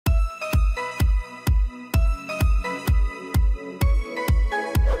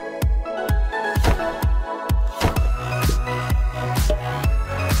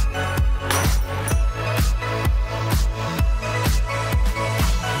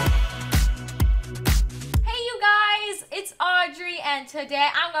today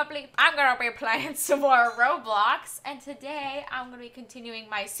I'm gonna be playing some more Roblox, and today I'm gonna be continuing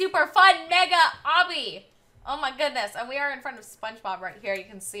my super fun mega obby. Oh my goodness! And we are in front of SpongeBob right here. You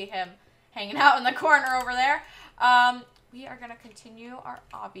can see him hanging out in the corner over there. We are gonna continue our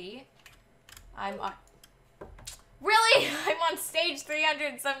obby. I'm on. Really? I'm on stage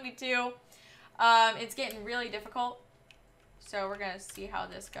 372. It's getting really difficult, so we're gonna see how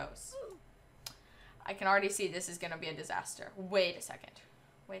this goes. I can already see this is gonna be a disaster. Wait a second.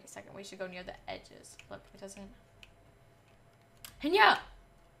 Wait a second. We should go near the edges. Look, it doesn't. And yeah.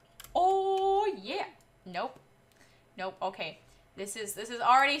 Oh yeah. Nope. Nope. Okay. This is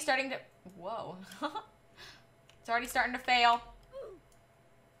already starting to. Whoa. It's already starting to fail.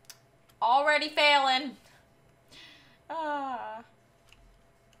 Already failing.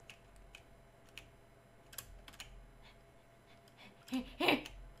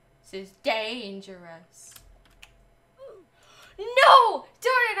 This is dangerous. No!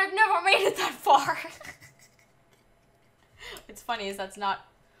 Darn it, I've never made it that far. It's funny is that's not...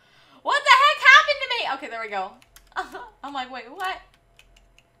 What the heck happened to me? Okay, there we go. I'm like, wait, what?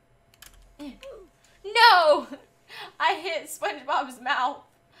 No! I hit SpongeBob's mouth.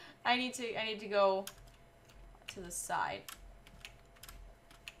 I need to go to the side.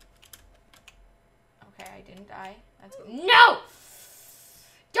 Okay, I didn't die. That's good. No!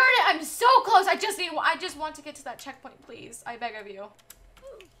 Darn it, I'm so close. I just want to get to that checkpoint, please. I beg of you.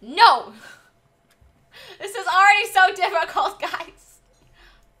 No! This is already so difficult, guys.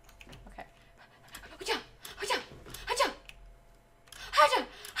 Okay.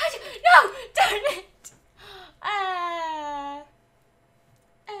 No! Darn it!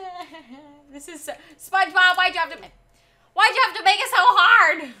 This is so... SpongeBob, why'd you have to make it so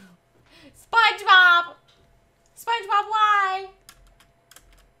hard? SpongeBob! SpongeBob, why?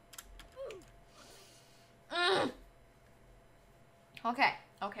 Okay,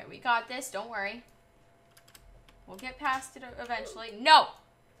 okay, we got this. Don't worry. We'll get past it eventually. No!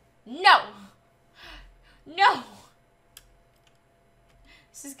 No! No!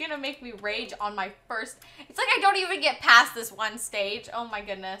 This is gonna make me rage on my first... It's like I don't even get past this one stage. Oh my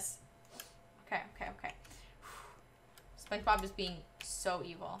goodness. Okay, okay, okay. SpongeBob is being so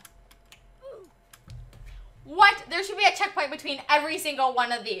evil. What? There should be a checkpoint between every single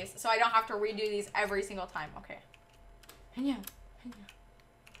one of these, so I don't have to redo these every single time. Okay. Yeah.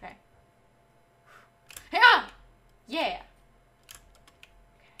 Okay. Yeah. Yeah.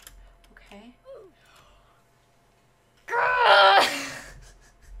 Okay.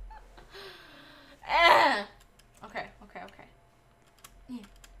 Okay. Okay.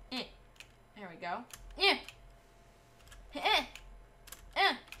 Okay. There we go. Yeah. Yes.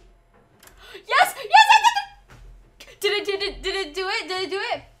 Yes. Did it do it? Did it do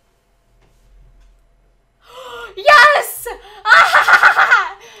it? Yes!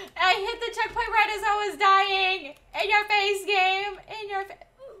 I hit the checkpoint right as I was dying. In your face, game. In your face.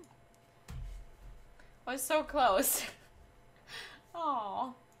 I was so close.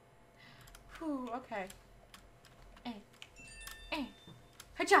 Oh. Whew, okay.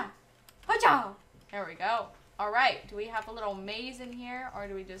 Hacha! Hacha! There we go. Alright, do we have a little maze in here, or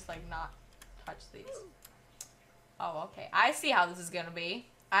do we just, like, not touch these? Oh, okay. I see how this is gonna be.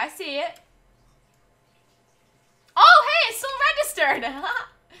 I see it. Oh, hey, it's still registered.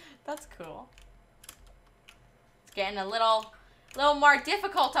 That's cool. It's getting a little more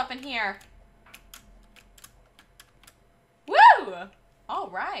difficult up in here. Woo! All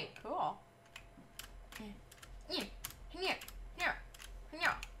right, cool.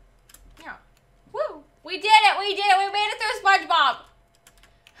 Woo! We did it! We did it! We made it through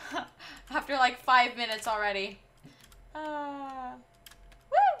SpongeBob! After like 5 minutes already. Woo!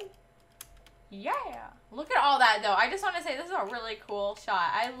 Yeah! Look at all that though. I just want to say this is a really cool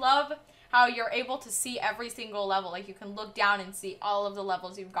shot. I love how you're able to see every single level. Like you can look down and see all of the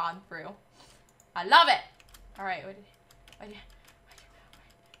levels you've gone through. I love it! Alright,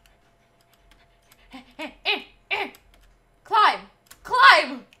 Climb!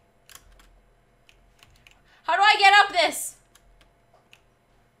 Climb! How do I get up this?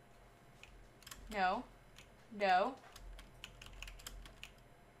 No. No.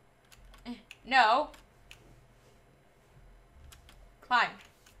 No. Climb.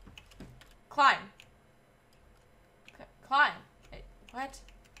 Climb. Climb. What?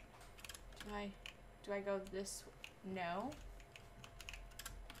 Do I go this way? No.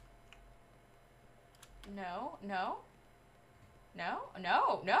 No. No. No.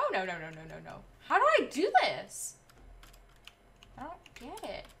 No. No. No. No. No. No. No. No. How do I do this? I don't get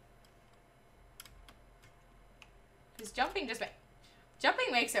it. Because jumping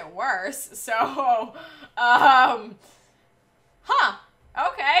makes it worse. So, huh? Huh.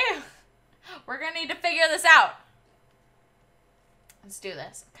 Okay. We're gonna need to figure this out. Let's do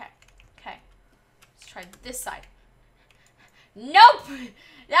this. Okay. Okay. Let's try this side. Nope.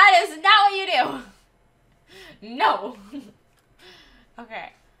 That is not what you do. No.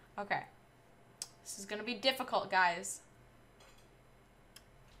 Okay. Okay. This is gonna be difficult, guys.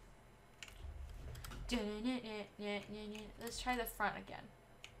 Let's try the front again.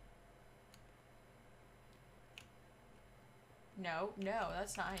 No, no,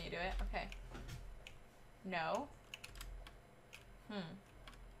 that's not how you do it. Okay. No.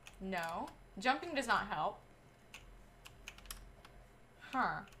 No. Jumping does not help.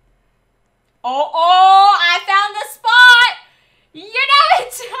 Huh. Oh, I found the spot! You know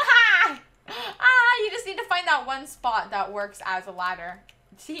it! You just need to find that one spot that works as a ladder.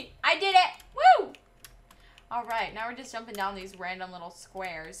 See, I did it! Woo! Alright, now we're just jumping down these random little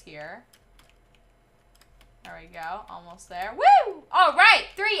squares here. There we go, almost there. Woo! Alright,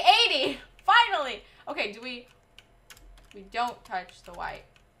 380! Finally! Okay, we don't touch the white.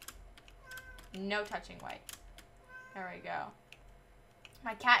 No touching white. There we go.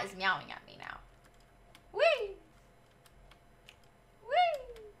 My cat is meowing at me now. Whee! Whee!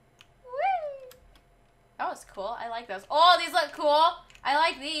 Whee! That was cool. I like those. Oh, these look cool. I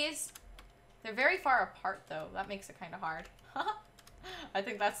like these. They're very far apart, though. That makes it kind of hard. I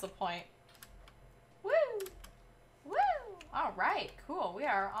think that's the point. Woo! Woo! All right, cool. We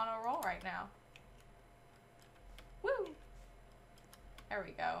are on a roll right now. Woo! There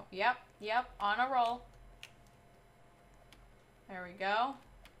we go. Yep, yep, on a roll. There we go.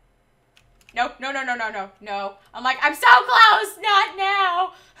 Nope, no, no, no, no, no, no. I'm like, I'm so close! Not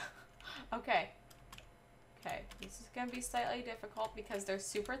now! Okay. Okay, this is gonna be slightly difficult because they're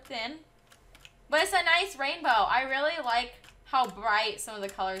super thin. But it's a nice rainbow. I really like how bright some of the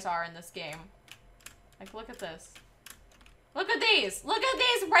colors are in this game. Like, look at this. Look at these! Look at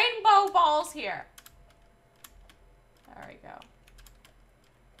these rainbow balls here! There we go.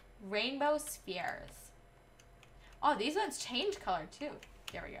 Rainbow spheres. Oh, these ones change color too.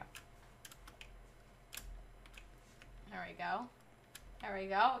 There we go. There we go. There we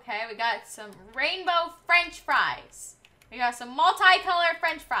go. Okay, we got some rainbow French fries. We got some multicolored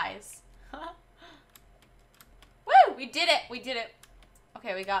French fries. Woo! We did it! We did it.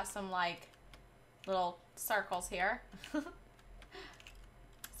 Okay, we got some, like, little circles here.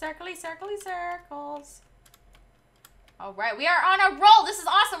 Circly, circly, circles. Alright, we are on a roll! This is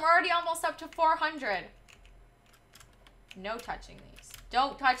awesome! We're already almost up to 400. No touching these.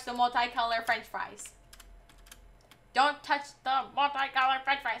 Don't touch the multicolored French fries. Don't touch the multicolored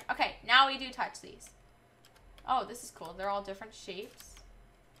French fries. Okay, now we do touch these. Oh, this is cool. They're all different shapes.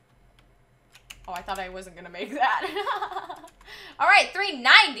 Oh, I thought I wasn't gonna make that. All right,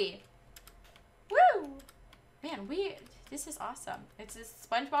 390. Woo! Man, this is awesome. It's just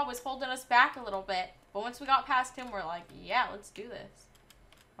SpongeBob was holding us back a little bit, but once we got past him, we're like, yeah, let's do this.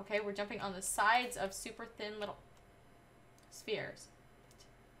 Okay, we're jumping on the sides of super thin little spheres.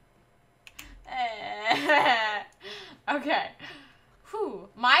 Okay. Whew.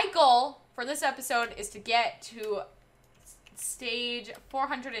 My goal for this episode is to get to stage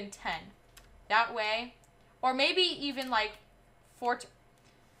 410. That way, or maybe even like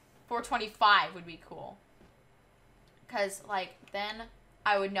 425 would be cool. Because like then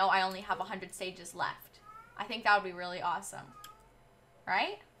I would know I only have 100 stages left. I think that would be really awesome.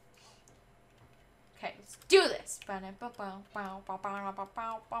 Right? Okay, let's do this. Man,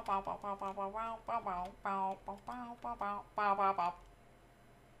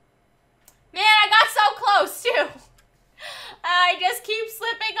 I got so close too. I just keep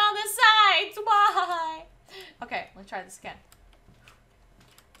slipping on the sides. Why? Okay, let's try this again.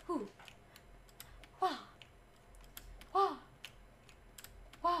 Whew. Wow. Wow.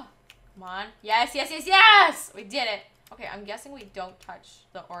 Wow. Come on. Yes, yes, yes, yes! We did it. Okay, I'm guessing we don't touch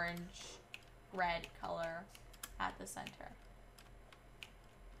the orange red color at the center.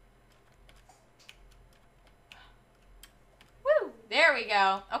 Woo! There we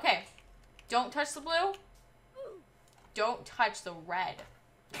go. Okay. Don't touch the blue. Don't touch the red.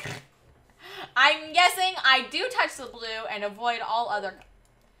 I'm guessing I do touch the blue and avoid all other.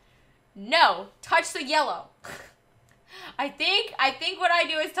 No, touch the yellow. I think what I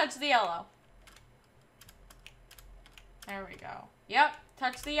do is touch the yellow. There we go. Yep,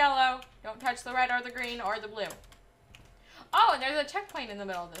 touch the yellow. Don't touch the red or the green or the blue. Oh, and there's a checkpoint in the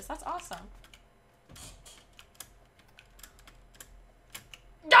middle of this. That's awesome.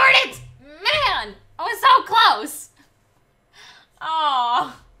 Darn it! Man! I was so close!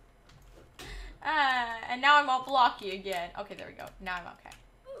 Oh. And now I'm all blocky again. Okay, there we go. Now I'm okay.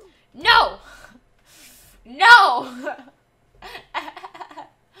 No! No!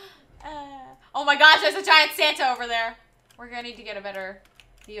 Oh my gosh, there's a giant Santa over there. We're gonna need to get a better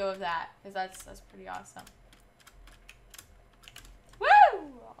view of that, because that's pretty awesome. Woo!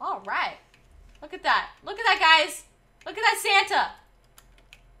 All right. Look at that. Look at that, guys. Look at that Santa.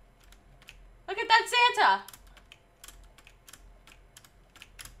 Look at that Santa.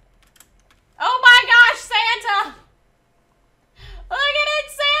 Oh my gosh, Santa. Look at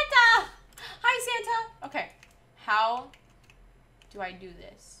it, Santa. Hi, Santa. Okay. How do I do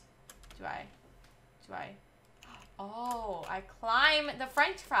this? Do I? Oh, I climb the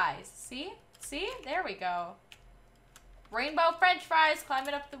French fries. See? See? There we go. Rainbow French fries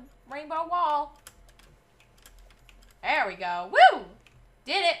climbing up the rainbow wall. There we go. Woo!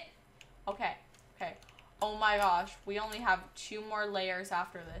 Did it. Okay. Okay. Oh my gosh. We only have 2 more layers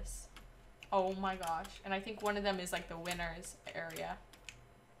after this. Oh my gosh. And I think one of them is like the winner's area.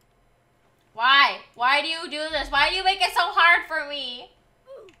 Why? Why do you do this? Why do you make it so hard for me?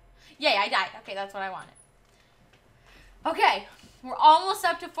 Yay, I died. Okay, that's what I wanted. Okay. We're almost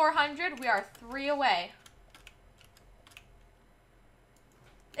up to 400. We are 3 away.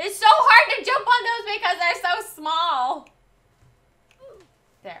 It's so hard to jump on those because they're so small.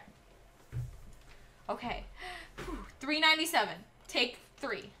 There. Okay. 397. Take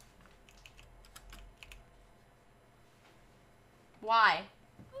 3. Why?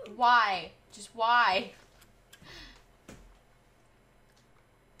 Why? Just why?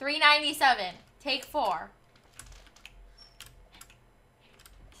 397. Take 4.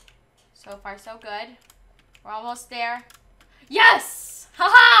 So far, so good. We're almost there. Yes!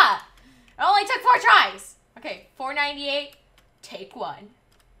 Haha! It only took 4 tries. Okay, 498. Take 1.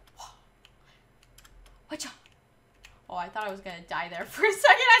 Whatcha? Oh, I thought I was gonna die there for a second.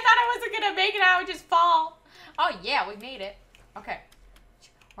 I thought I wasn't gonna make it. I would just fall. Oh yeah, we made it. Okay,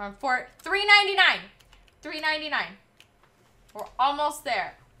 we're on 399. 399. We're almost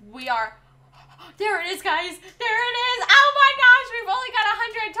there. We are. There it is, guys. There it is. Oh my gosh, we've only got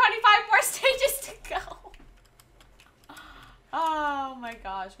 125 more stages to go. Oh my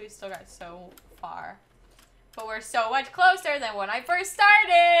gosh, we still got so far. But we're so much closer than when I first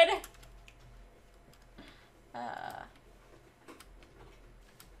started.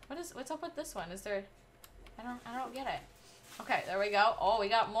 What's up with this one? Is there I don't get it. Okay, there we go. Oh, we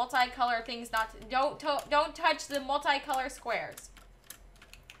got multicolor things don't touch the multicolor squares.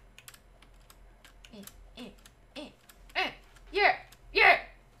 Yeah. Yeah.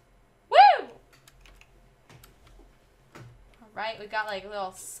 Woo! Alright, we got like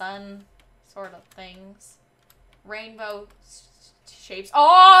little sun sort of things. Rainbow shapes.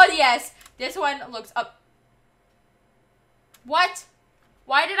 Oh, yes! This one looks up. What?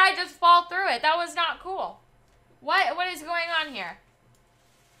 Why did I just fall through it? That was not cool. What is going on here?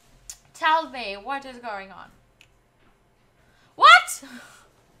 Tell me, what is going on? What?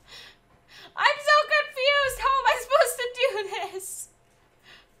 I'm so confused. How am I supposed to do this?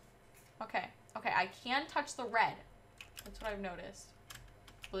 Okay, I can touch the red. That's what I've noticed.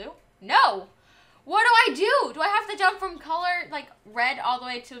 Blue? No! What do I do? Do I have to jump from color, like, red all the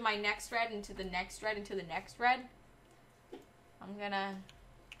way to my next red, into the next red, into the next red? I'm gonna...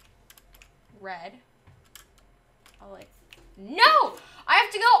 red. I'll, like... No! I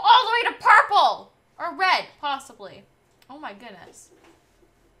have to go all the way to purple! Or red, possibly. Oh my goodness.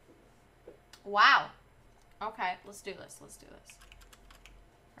 Wow. Okay, let's do this. Let's do this.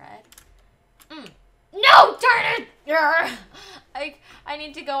 Red. No! Darn it! I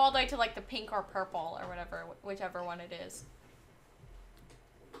need to go all the way to like the pink or purple or whatever, whichever one it is.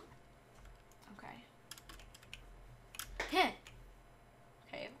 Okay. Okay.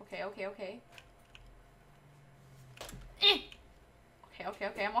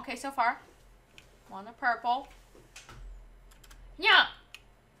 Okay, I'm okay so far. I'm on the purple. Yeah!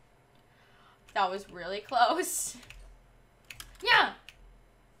 That was really close. Yeah!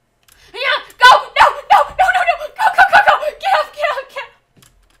 Yeah! Go! No! Go! Get up!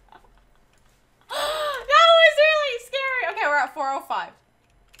 That was really scary. Okay, we're at 405.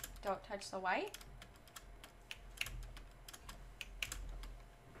 Don't touch the white.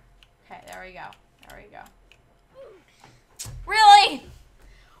 Okay, there we go. Really?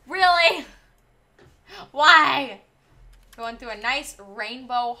 Really? Why? Going through a nice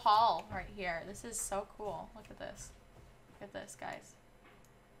rainbow hall right here. This is so cool. Look at this. Look at this, guys.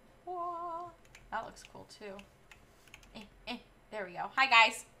 Whoa. That looks cool, too. There we go. Hi,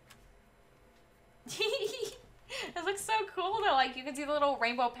 guys. It looks so cool, though. Like, you can see the little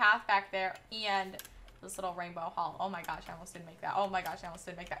rainbow path back there and this little rainbow hall. Oh, my gosh. I almost didn't make that. Oh, my gosh. I almost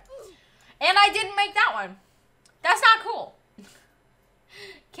didn't make that. And I didn't make that one. That's not cool.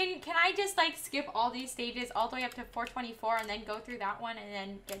 Can I I just like skip all these stages all the way up to 424 and then go through that one and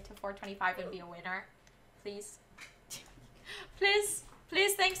then get to 425 and be a winner? Please. Please.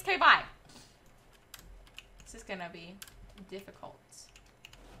 Please, thanks. Okay, bye. This is gonna be difficult.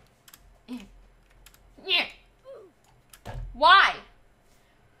 Yeah. Why?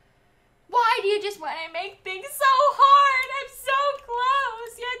 Why do you just want to make things so hard? I'm so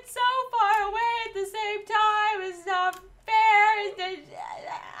close, yet so far away at the same time. It's not fair.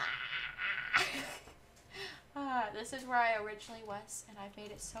 This is where I originally was, and I've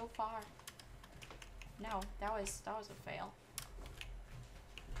made it so far. No, that was a fail.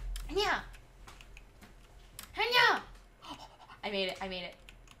 Yeah. Yeah. I made it. I made it.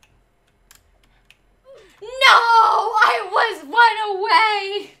 No! I was one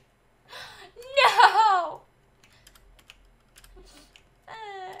away! No!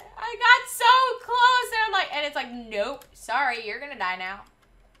 I got so close and I'm like, and it's like, nope, sorry, you're gonna die now.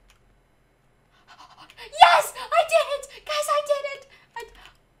 Yes! I did it! Guys, I did it!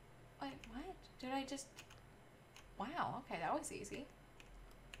 Wait, what? Did I just... Wow, okay, that was easy.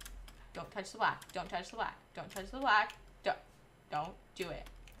 Don't touch the black. Don't touch the black. Don't touch the black. Don't do it.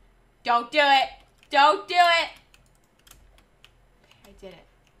 Don't do it! Don't do it! Okay, I did it.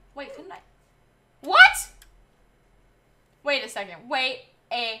 Wait, couldn't I? What? Wait a second. Wait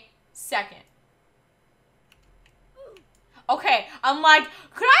a second. Okay, I'm like,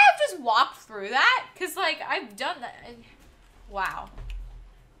 could I have just walked through that? Because, like, I've done that. Wow.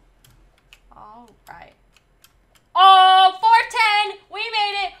 All right. Oh, 410! We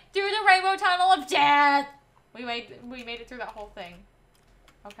made it through the rainbow tunnel of death! We made it through that whole thing.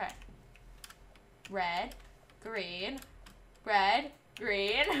 Okay. Red, green, red,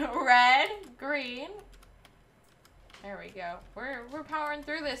 green, red, green. There we go. We're powering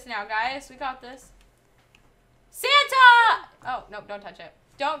through this now, guys. We got this. Santa! Oh, no, don't touch it.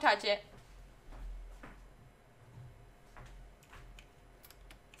 Don't touch it.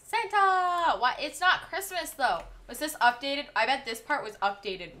 Santa! What? It's not Christmas, though. Was this updated? I bet this part was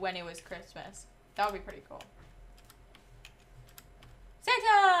updated when it was Christmas. That would be pretty cool.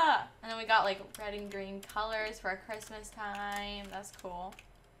 Santa! And then we got, like, red and green colors for Christmas time. That's cool.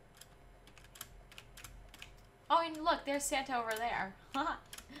 Oh, and look, there's Santa over there.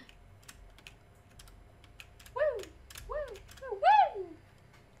 Woo! Woo! Woo! Woo!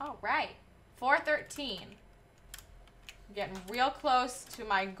 All right. 413. I'm getting real close to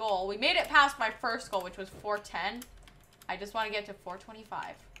my goal. We made it past my first goal, which was 410. I just want to get to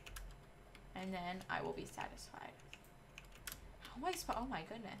 425. And then I will be satisfied. How am I supposed... Oh my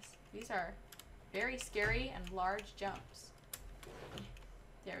goodness. These are very scary and large jumps.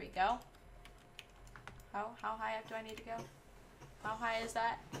 There we go. How high up do I need to go? How high is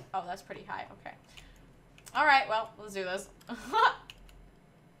that? Oh, that's pretty high. Okay. All right, well, let's do this.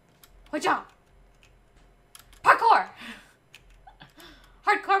 Good job. Parkour.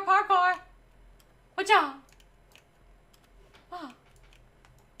 Hardcore parkour. Good job. Oh.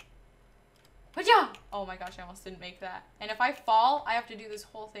 Good job. Oh my gosh, I almost didn't make that. And if I fall, I have to do this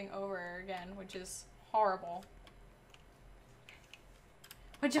whole thing over again, which is horrible.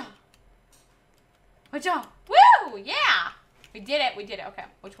 Good job. Good job. Woo! Yeah! We did it. We did it. Okay.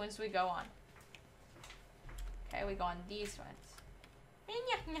 Which ones do we go on? Okay, we go on these ones.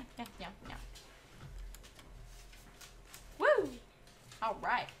 Woo! All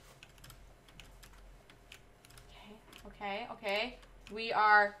right. Okay. We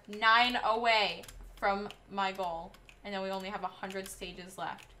are 9 away from my goal. And then we only have 100 stages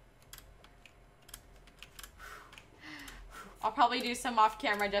left. I'll probably do some off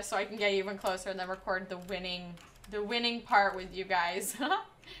camera just so I can get even closer and then record the winning part with you guys.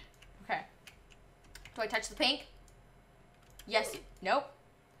 Okay. Do I touch the pink? Yes. Nope.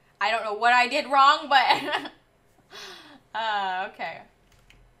 I don't know what I did wrong, but okay.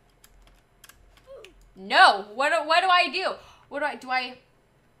 No. What do I do? What do I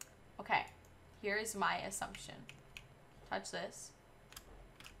Okay. Here's my assumption. Touch this.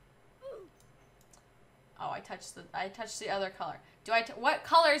 Oh, I touched the other color. What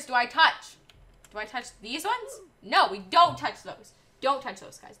colors do I touch? Do I touch these ones? No, we don't touch those. Don't touch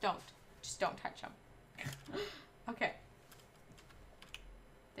those, guys. Don't. Just don't touch them. Okay.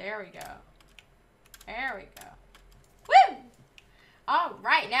 There we go. There we go. Woo! All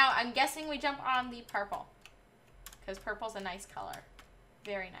right, now I'm guessing we jump on the purple. Because purple's a nice color.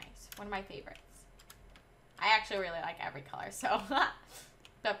 Very nice. One of my favorites. I actually really like every color, so...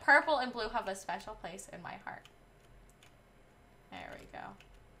 But purple and blue have a special place in my heart. There we go.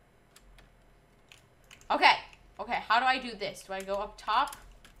 Okay. Okay, how do I do this? Do I go up top?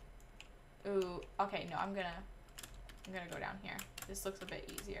 Ooh, okay, no, I'm gonna go down here. This looks a bit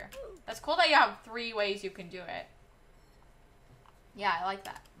easier. That's cool that you have 3 ways you can do it. Yeah, I like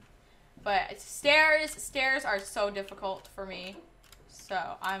that. But stairs are so difficult for me.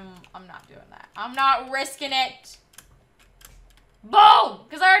 So I'm not doing that. I'm not risking it. Boom!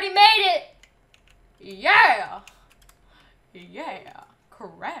 Because I already made it. Yeah. Yeah.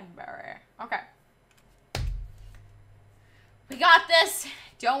 Cranberry. Okay. We got this.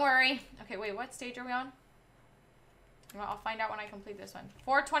 Don't worry. Okay, wait, what stage are we on? Well, I'll find out when I complete this one.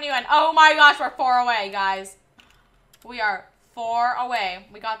 421. Oh my gosh, we're 4 away, guys. We are 4 away.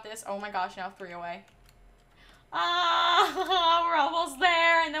 We got this. Oh my gosh, now 3 away. Ah, we're almost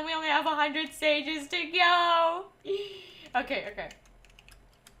there, and then we only have 100 stages to go. Okay, okay.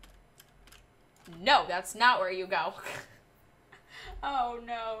 No, that's not where you go. Oh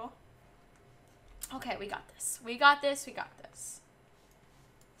no. Okay, we got this. We got this. We got this.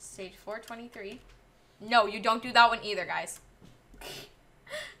 Stage 423. No, you don't do that one either, guys.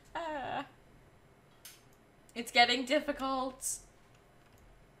 It's getting difficult.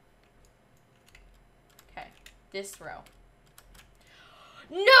 Okay, this row.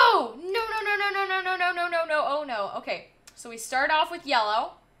 No! No, no, no, no, no, no, no, no, no, no, no. Oh no. Okay, so we start off with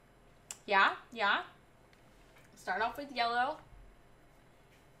yellow. Yeah, yeah. Start off with yellow.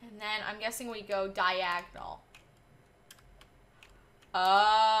 And then I'm guessing we go diagonal.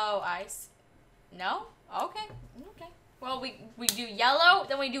 Oh, I see. No? Okay. Okay. Well, we do yellow,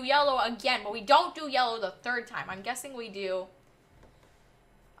 then we do yellow again, but we don't do yellow the 3rd time. I'm guessing we do...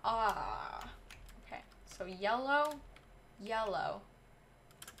 okay. So yellow, yellow.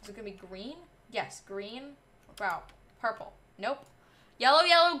 Is it going to be green? Yes, green. Wow. Purple. Nope. Yellow,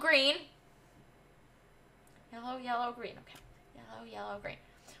 yellow, green. Yellow, yellow, green. Okay. Yellow, yellow, green.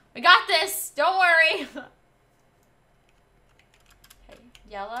 We got this. Don't worry. Okay.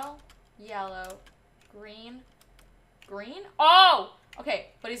 Yellow, yellow, green, green. Oh! Okay.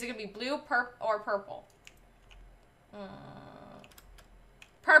 But is it going to be blue, or purple?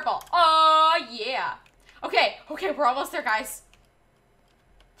 Purple. Oh, yeah. Okay. Okay, we're almost there, guys.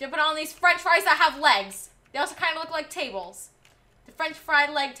 Jumping on these french fries that have legs. They also kind of look like tables. The french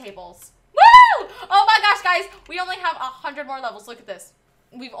fried leg tables. Woo! Oh my gosh, guys. We only have 100 more levels. Look at this.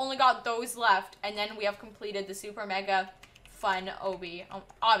 We've only got those left. And then we have completed the super mega fun Obby.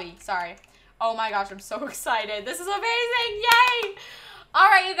 Obby, sorry. Oh my gosh, I'm so excited. This is amazing. Yay!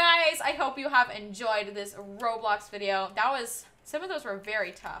 Alright, you guys. I hope you have enjoyed this Roblox video. Some of those were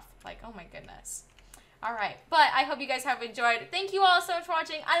very tough. Like, oh my goodness. Alright, but I hope you guys have enjoyed. Thank you all so much for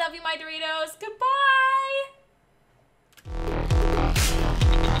watching. I love you, my Doritos. Goodbye!